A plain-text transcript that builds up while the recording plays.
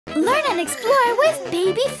Learn and explore with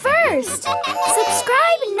Baby First.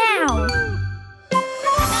 Subscribe now.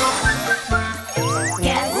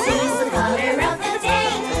 Guess who's the color of the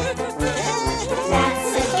day?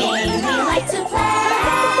 That's a game we like to play.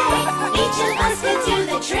 Each of us could do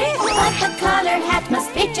the trick, but the color hat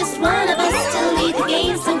must pick just one of us to lead the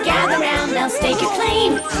game. So gather round, now stake your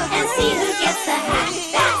claim and see who gets the hat.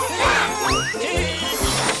 That's that!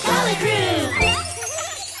 Color Crew!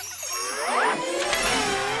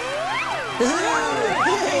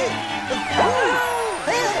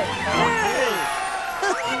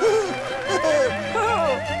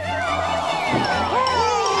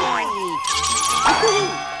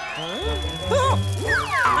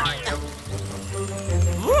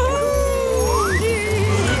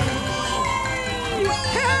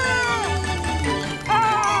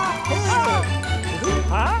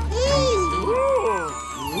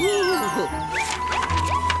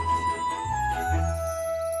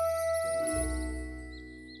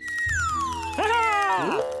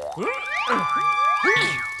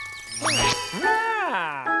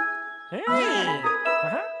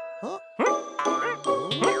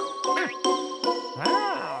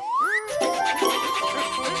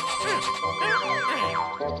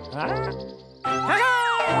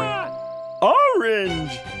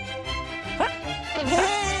 Orange!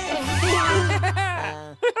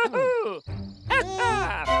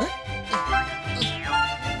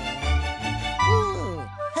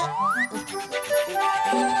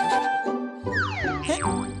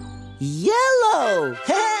 Yellow!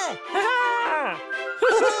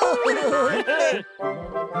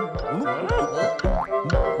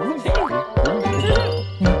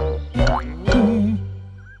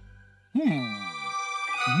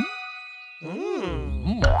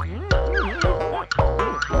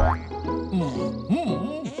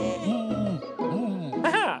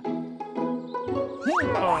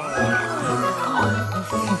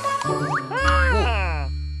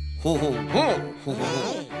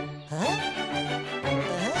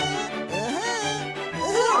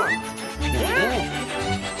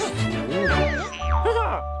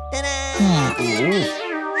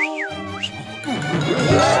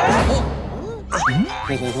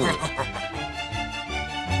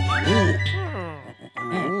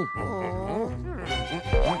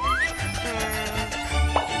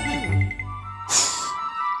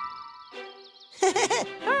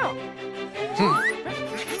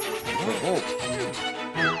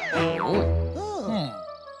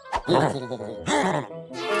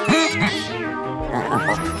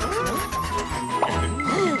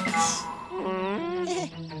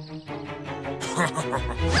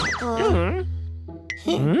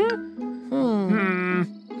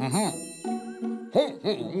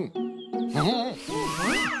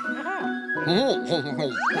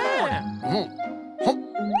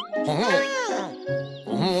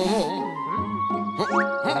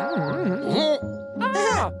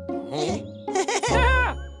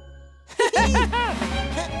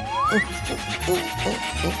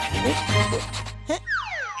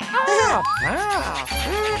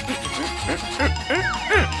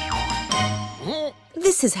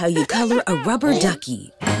 This is how you color a rubber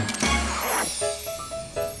ducky.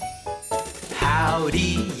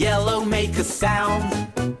 Howdy, yellow, make a sound.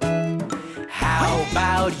 How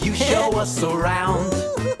about you show us around?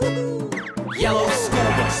 Yellow school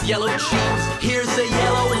bus, yellow shoes. Here's a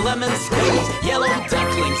yellow lemon squeeze. Yellow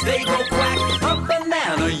ducklings, they go quack. A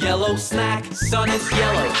banana, yellow snack. Sun is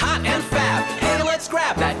yellow, hot and fab. Hey, let's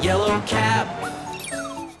grab that yellow cab.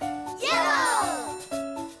 Yellow!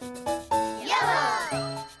 Yellow!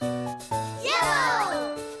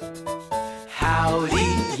 Yellow!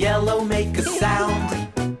 Howdy, yellow, make a sound.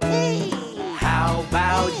 How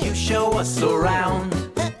about you show us around?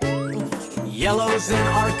 Yellow's in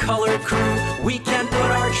our color crew. We can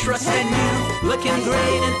put our trust in you. Looking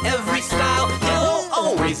great in every style. Yellow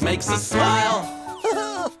always makes us smile.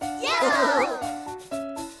 Yellow! Yellow!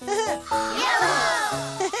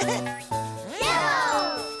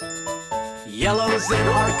 Yellow! Yellow's in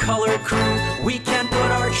our color crew. We can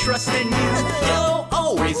put our trust in you. Yellow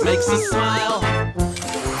always makes us smile.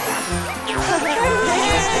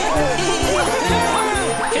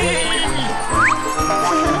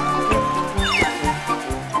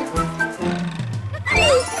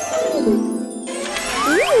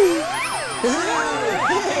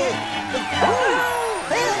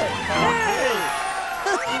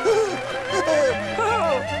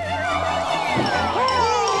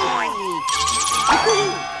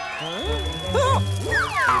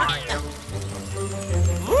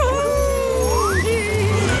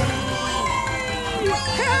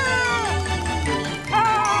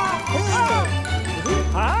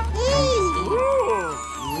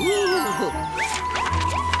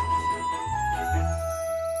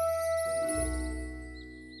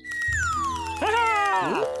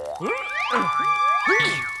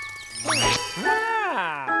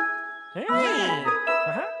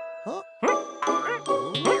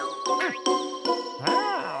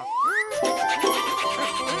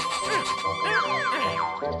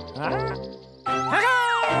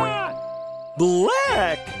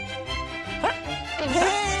 Black.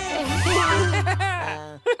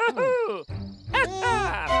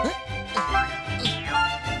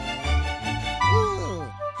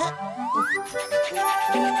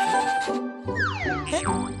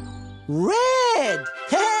 Red.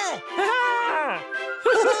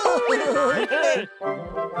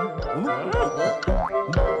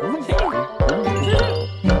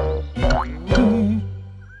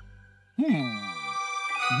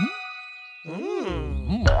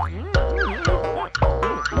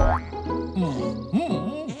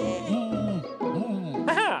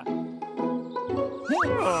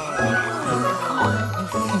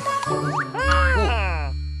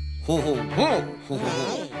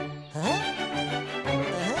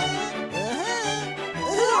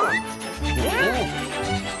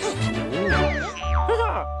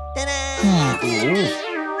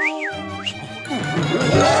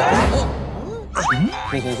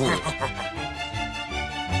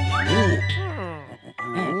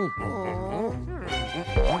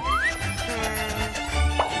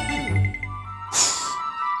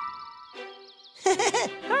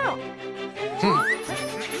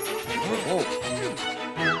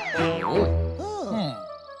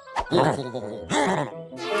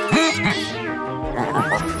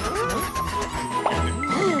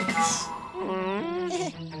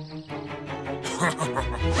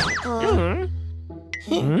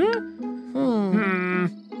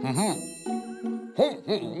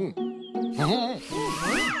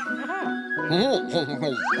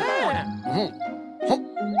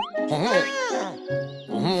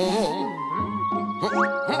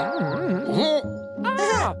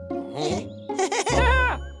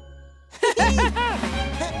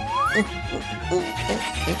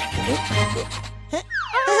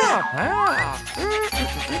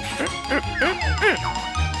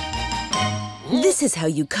 This is how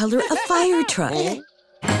you color a fire truck.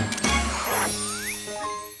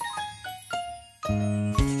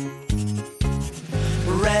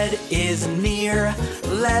 Red is near,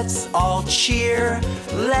 let's all cheer.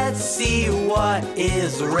 Let's see what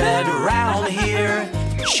is red round here.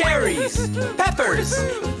 Cherries, peppers,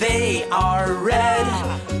 they are red.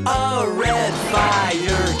 A red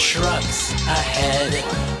fire truck's ahead.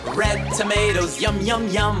 Red tomatoes, yum, yum,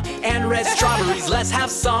 yum. And red strawberries, let's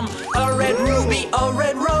have some. A red ruby, a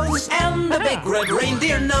red rose, and a big red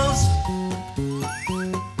reindeer nose.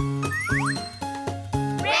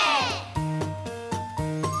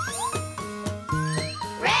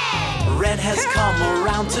 Red has come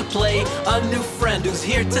around to play, a new friend who's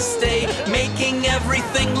here to stay, making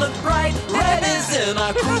everything look bright. Red is in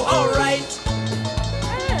our crew, all right.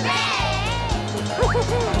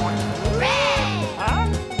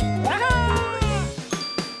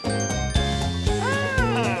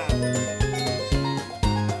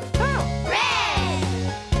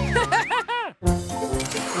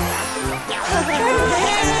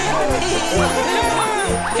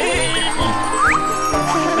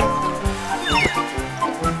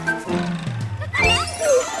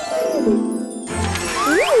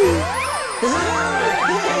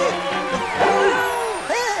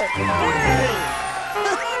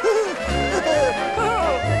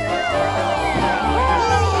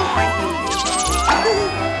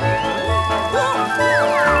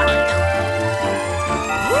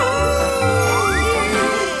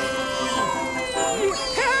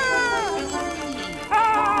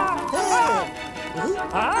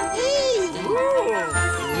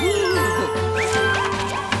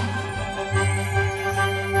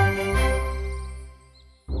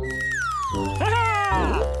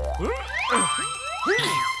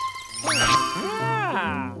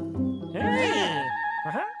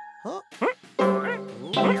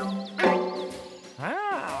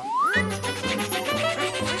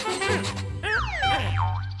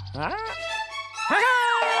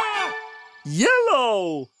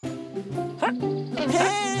 Yellow.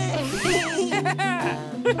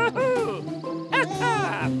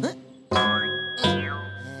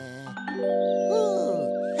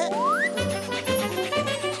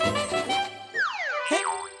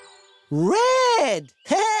 Red.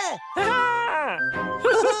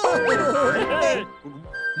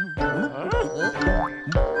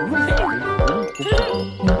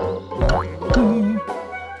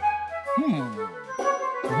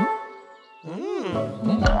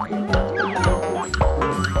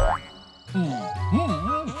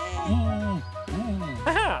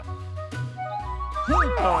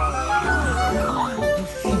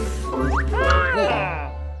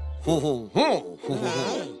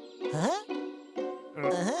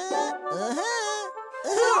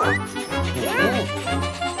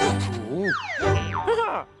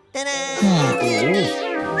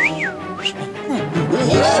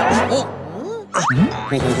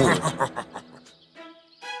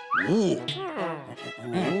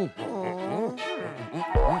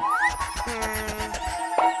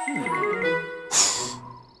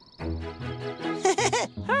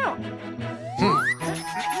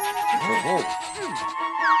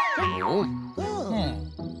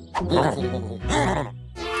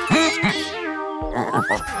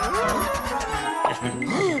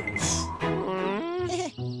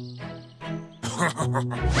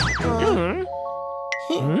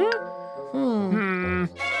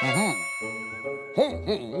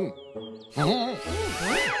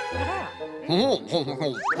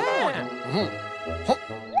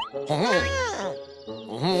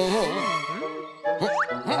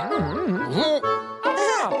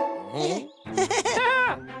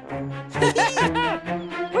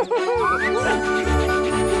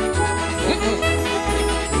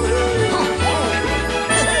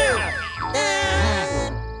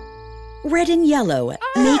 Red and yellow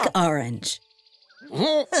make orange.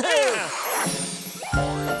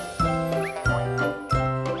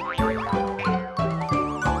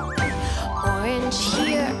 Orange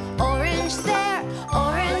here, orange there,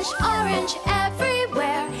 orange, orange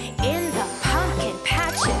everywhere. In the pumpkin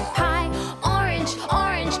patch and pie, orange,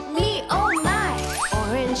 orange, me oh my.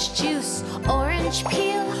 Orange juice, orange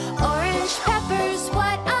peel, orange peppers,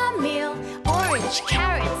 what a meal. Orange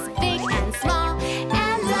carrots, big and small,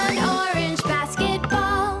 and an orange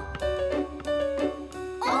basketball.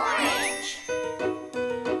 Orange,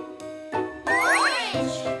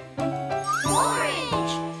 orange,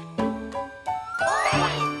 orange.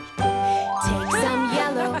 Take some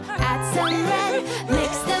yellow, add some red,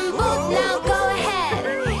 mix them both, now go ahead.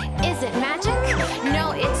 Is it magic?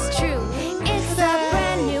 No, it's true. It's a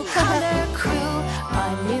brand new color crew, a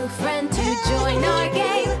new friend to join our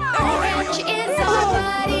game. Orange is our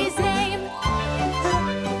buddy's name.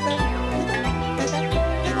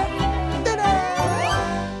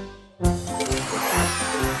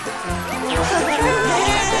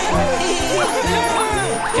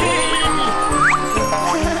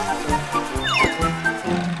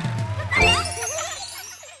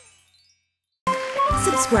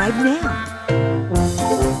 Subscribe now.